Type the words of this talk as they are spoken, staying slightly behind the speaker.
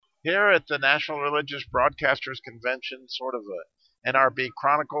here at the National Religious Broadcasters Convention, sort of a NRB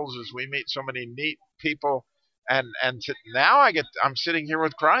Chronicles, as we meet so many neat people, and now I'm sitting here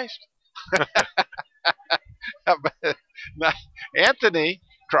with Christ, Anthony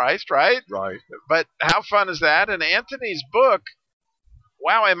Christ, right? Right. But how fun is that? And Anthony's book.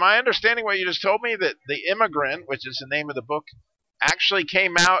 Wow, am I understanding what you just told me that The Immigrant, which is the name of the book, actually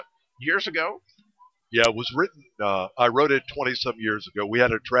came out years ago? Yeah, it was written. I wrote it 20 some years ago. We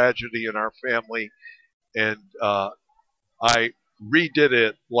had a tragedy in our family, and I redid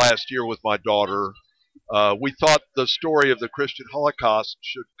it last year with my daughter. We thought the story of the Christian Holocaust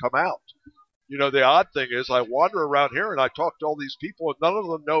should come out. You know, the odd thing is, I wander around here and I talk to all these people, and none of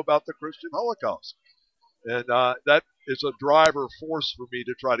them know about the Christian Holocaust. And that is a driver force for me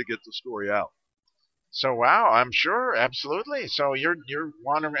to try to get the story out. So wow, I'm sure, absolutely. So you're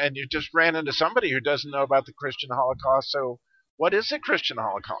wondering, and you just ran into somebody who doesn't know about the Christian Holocaust. So what is the Christian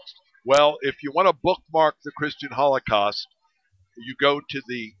Holocaust? Well, if you want to bookmark the Christian Holocaust, you go to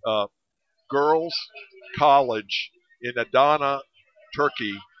the girls' college in Adana,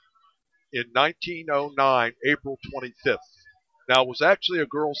 Turkey, in 1909, April 25th. Now, it was actually a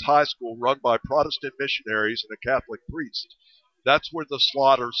girls' high school run by Protestant missionaries and a Catholic priest. That's where the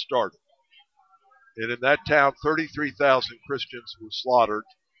slaughter started. And in that town, 33,000 Christians were slaughtered.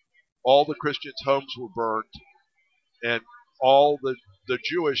 All the Christians' homes were burned, and all the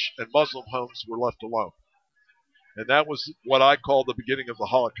Jewish and Muslim homes were left alone. And that was what I call the beginning of the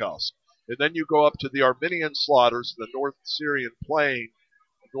Holocaust. And then you go up to the Armenian slaughters in the North Syrian plain,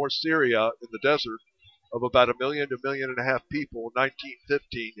 North Syria, in the desert, of about 1 million to 1.5 million people in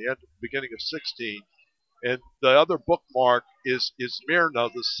 1915, the beginning of 16. And the other bookmark is Smyrna,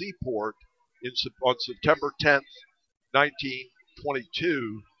 the seaport, on September 10th,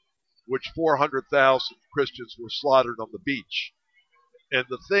 1922, which 400,000 Christians were slaughtered on the beach. And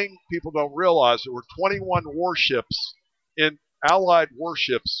the thing people don't realize, there were 21 warships, Allied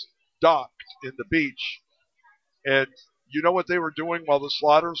warships, docked in the beach. And you know what they were doing while the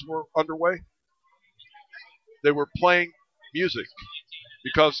slaughters were underway? They were playing music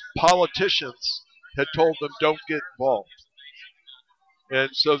because politicians had told them don't get involved. And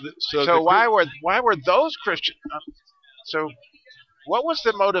so why were those Christian? So what was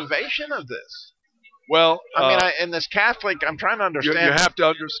the motivation of this? Well, I mean, in this Catholic, I'm trying to understand. You have to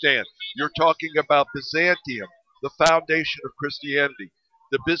understand. You're talking about Byzantium, the foundation of Christianity,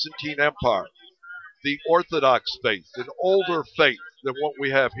 the Byzantine Empire, the Orthodox faith, an older faith than what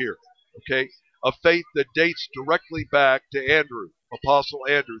we have here. Okay, a faith that dates directly back to Andrew, Apostle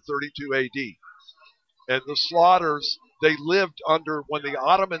Andrew, 32 A.D. And the slaughters they lived under when the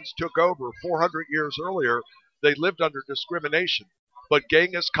Ottomans took over 400 years earlier. They lived under discrimination. But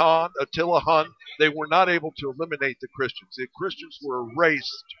Genghis Khan, Attila Hun, they were not able to eliminate the Christians. The Christians were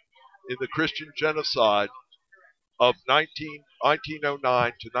erased in the Christian genocide of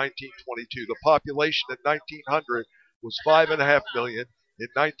 1909 to 1922. The population in 1900 was 5.5 million. In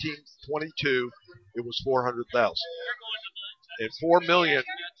 1922, it was 400,000. And 4 million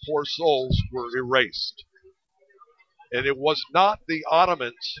poor souls were erased. And it was not the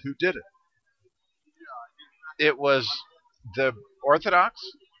Ottomans who did it. It was the Orthodox?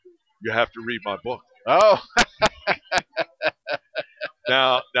 You have to read my book. Oh.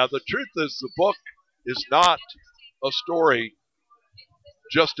 Now, the truth is the book is not a story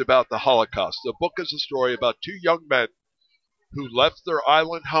just about the Holocaust. The book is a story about two young men who left their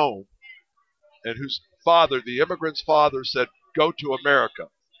island home and whose father, the immigrant's father, said, go to America.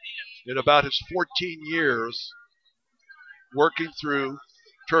 In about his 14 years working through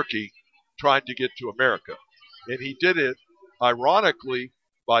Turkey trying to get to America. And he did it, ironically,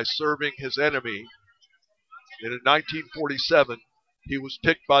 by serving his enemy. And in 1947, he was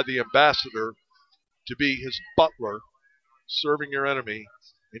picked by the ambassador to be his butler, serving your enemy,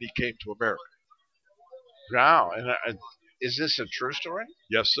 and he came to America. Wow. And is this a true story?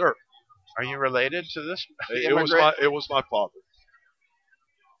 Yes, sir. Are you related to this? It was my father.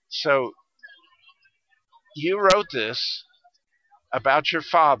 So you wrote this about your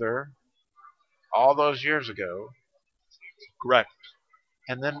father all those years ago. Correct.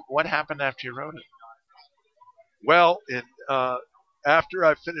 And then what happened after you wrote it? Well, after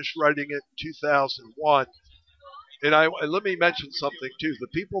I finished writing it in 2001, and let me mention something too. The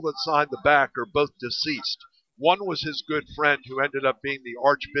people that signed the back are both deceased. One was his good friend who ended up being the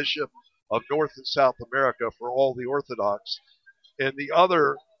Archbishop of North and South America for all the Orthodox. And the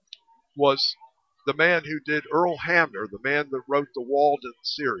other was the man who did Earl Hamner, the man that wrote the Walden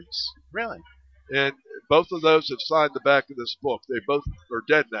series. Really? And both of those have signed the back of this book. They both are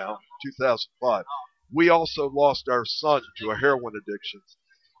dead now, 2005. We also lost our son to a heroin addiction.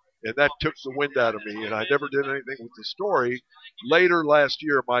 And that took the wind out of me, and I never did anything with the story. Later last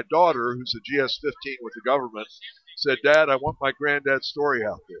year, my daughter, who's a GS-15 with the government, said, "Dad, I want my granddad's story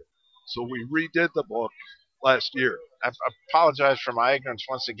out there." So we redid the book last year. I apologize for my ignorance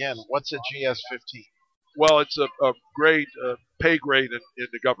once again. What's a GS-15? Well, it's a grade, pay grade in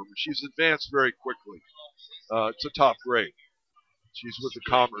the government. She's advanced very quickly. It's a top grade. She's with the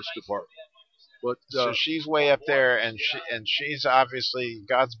Commerce Department. But So she's way up there, and she's obviously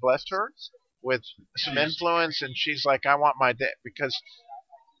God's blessed her with some influence, and she's like, I want my dad, because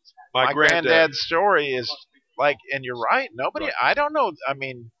my granddad's story is like, and you're right. Nobody, Right. I don't know. I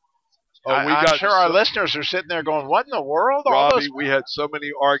mean, Oh, I'm sure our listeners are sitting there going, "What in the world?" Robbie, we had so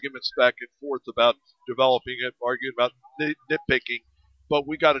many arguments back and forth about developing it, arguing about nitpicking, but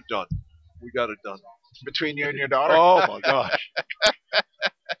we got it done. We got it done. Between you and your daughter? Oh, my gosh.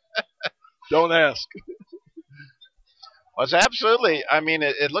 Don't ask. Well, it's absolutely. I mean,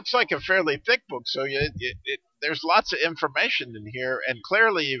 it looks like a fairly thick book, so there's lots of information in here, and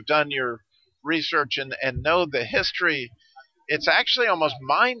clearly you've done your research and know the history. It's actually almost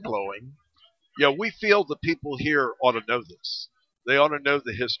mind-blowing. Yeah, we feel the people here ought to know this. They ought to know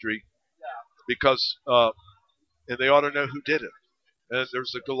the history because, and they ought to know who did it. And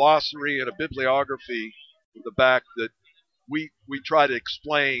there's a glossary and a bibliography in the back that we try to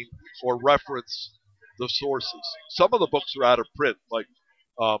explain or reference the sources. Some of the books are out of print, like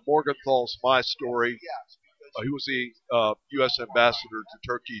Morgenthal's My Story. He was the U.S. ambassador to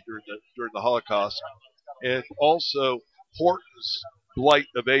Turkey during the Holocaust, and also Horton's Blight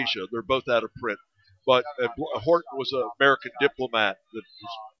of Asia. They're both out of print, but Horton was an American diplomat that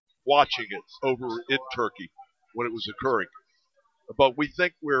was watching it over in Turkey when it was occurring. But we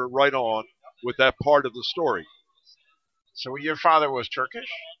think we're right on with that part of the story. So your father was Turkish?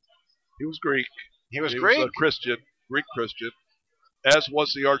 He was Greek. He was He Greek? was a Christian, Greek Christian, as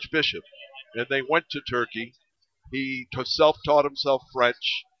was the Archbishop. And they went to Turkey. He self-taught himself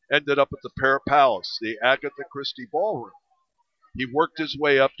French, ended up at the Parrot Palace, the Agatha Christie Ballroom. He worked his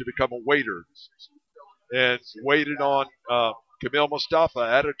way up to become a waiter and waited on Camille Mustafa,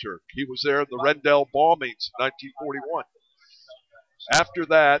 Ataturk. He was there in the Rendell bombings in 1941. After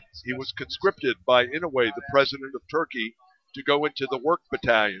that, he was conscripted by Inouye, the president of Turkey, to go into the work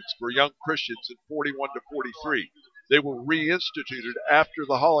battalions for young Christians in 41 to 43. They were reinstituted after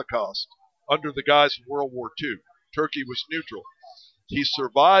the Holocaust under the guise of World War II. Turkey was neutral. He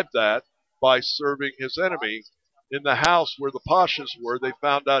survived that by serving his enemy in the house where the Pashas were. They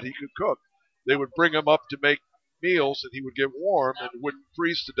found out he could cook. They would bring him up to make meals, and he would get warm and wouldn't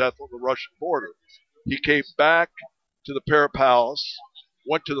freeze to death on the Russian border. He came back to the Parrot Palace,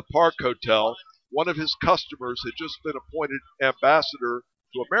 went to the Park Hotel. One of his customers had just been appointed ambassador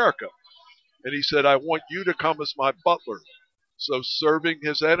to America. And he said, "I want you to come as my butler." So serving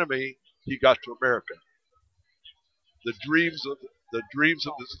his enemy, he got to America. The dreams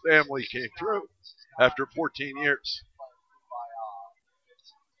of his family came true after 14 years.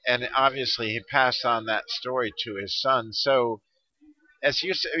 And obviously he passed on that story to his son. So, as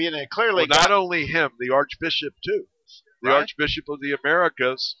you said, clearly... Well, not only him, the Archbishop too. The Right. Archbishop of the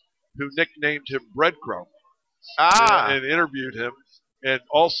Americas, who nicknamed him Breadcrumb, and interviewed him, and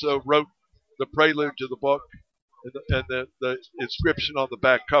also wrote the prelude to the book and the inscription on the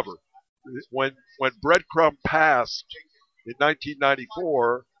back cover. When Breadcrumb passed in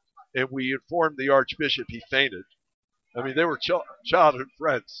 1994, and we informed the Archbishop, he fainted. I mean, they were childhood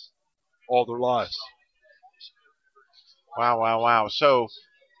friends all their lives. Wow. So,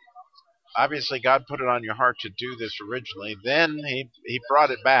 obviously God put it on your heart to do this originally. Then he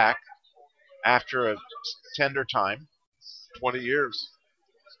brought it back after a tender time 20 years.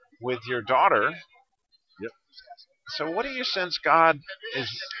 with your daughter. Yep. So what do you sense God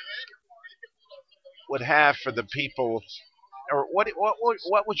would have for the people, or what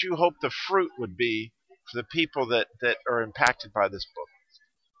would you hope the fruit would be for the people that are impacted by this book?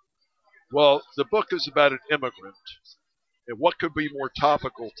 Well, the book is about an immigrant. And what could be more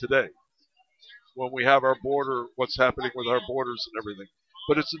topical today when we have our border, what's happening with our borders and everything?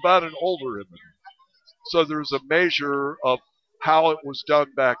 But it's about an older immigrant. So there's a measure of how it was done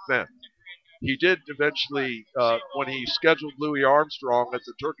back then. He did eventually, when he scheduled Louis Armstrong at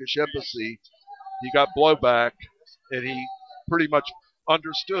the Turkish embassy, he got blowback, and he pretty much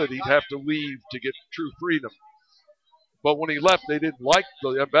understood he'd have to leave to get true freedom. But when he left, the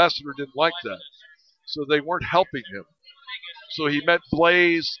ambassador didn't like that. So they weren't helping him. So he met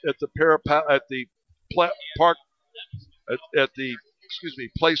Blaise at the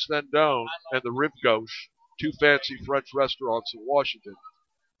Place Vendôme and the Rive Gauche, two fancy French restaurants in Washington,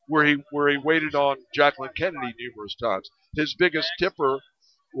 where he waited on Jacqueline Kennedy numerous times. His biggest tipper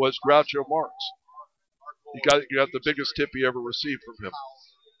was Groucho Marx. He got the biggest tip he ever received from him.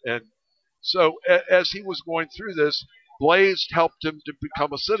 And so as he was going through this, Blaze helped him to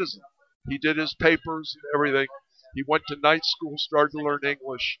become a citizen. He did his papers and everything. He went to night school, started to learn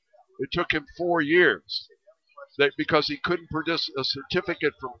English. It took him 4 years because he couldn't produce a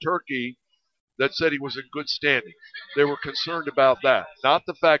certificate from Turkey that said he was in good standing. They were concerned about that, not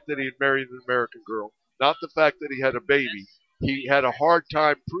the fact that he had married an American girl, not the fact that he had a baby. He had a hard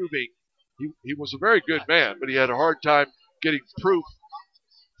time proving he was a very good man, but he had a hard time getting proof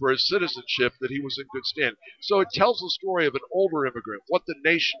for his citizenship that he was in good standing. So it tells the story of an older immigrant, what the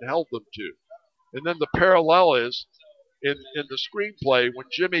nation held them to. And then the parallel is in the screenplay when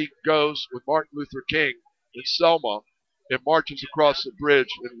Jimmy goes with Martin Luther King in Selma and marches across the bridge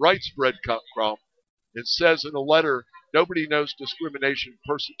and writes breadcrumb and says in a letter, nobody knows discrimination and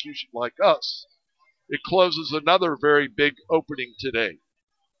persecution like us. It closes another very big opening today,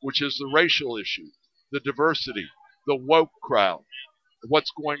 which is the racial issue, the diversity, the woke crowd,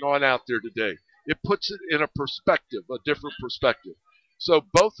 what's going on out there today. It puts it in a perspective, a different perspective. So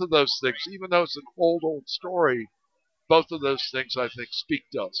both of those things, even though it's an old story, both of those things I think speak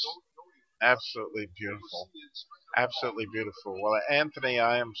to us. Absolutely beautiful. Absolutely beautiful. Well, Anthony,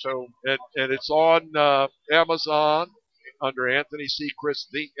 I am so. And it's on Amazon under Anthony C. Chris,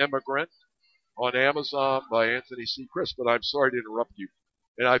 The Immigrant, on Amazon by Anthony C. Chris. But I'm sorry to interrupt you.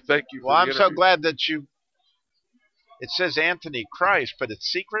 And I thank you for Well, the I'm interview. so glad that you. It says Anthony Christ, but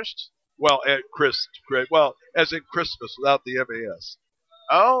it's Seacrest? Well, Chris. Well, as in Christmas without the M-A-S.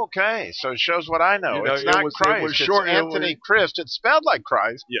 Oh, okay. So it shows what I know. It's not Christ. It was short, it's Anthony Christ. It's spelled like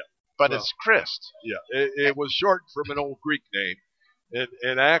Christ. Yeah. But it's Christ. Yeah. It was short from an old Greek name.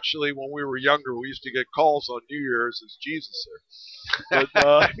 And actually, when we were younger, we used to get calls on New Year's as Jesus there.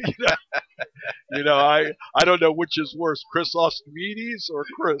 But, I don't know which is worse, Chris Ostomedes or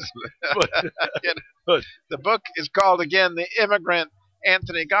Chris. But the book is called, again, The Immigrant.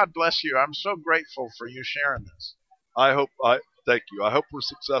 Anthony, God bless you. I'm so grateful for you sharing this. Thank you. I hope we're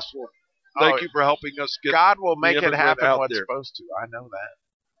successful. Thank you for helping us get God will make it happen out what's there. supposed to. I know that.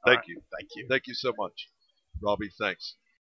 Thank you. Thank you. Thank you so much, Robbie. Thanks.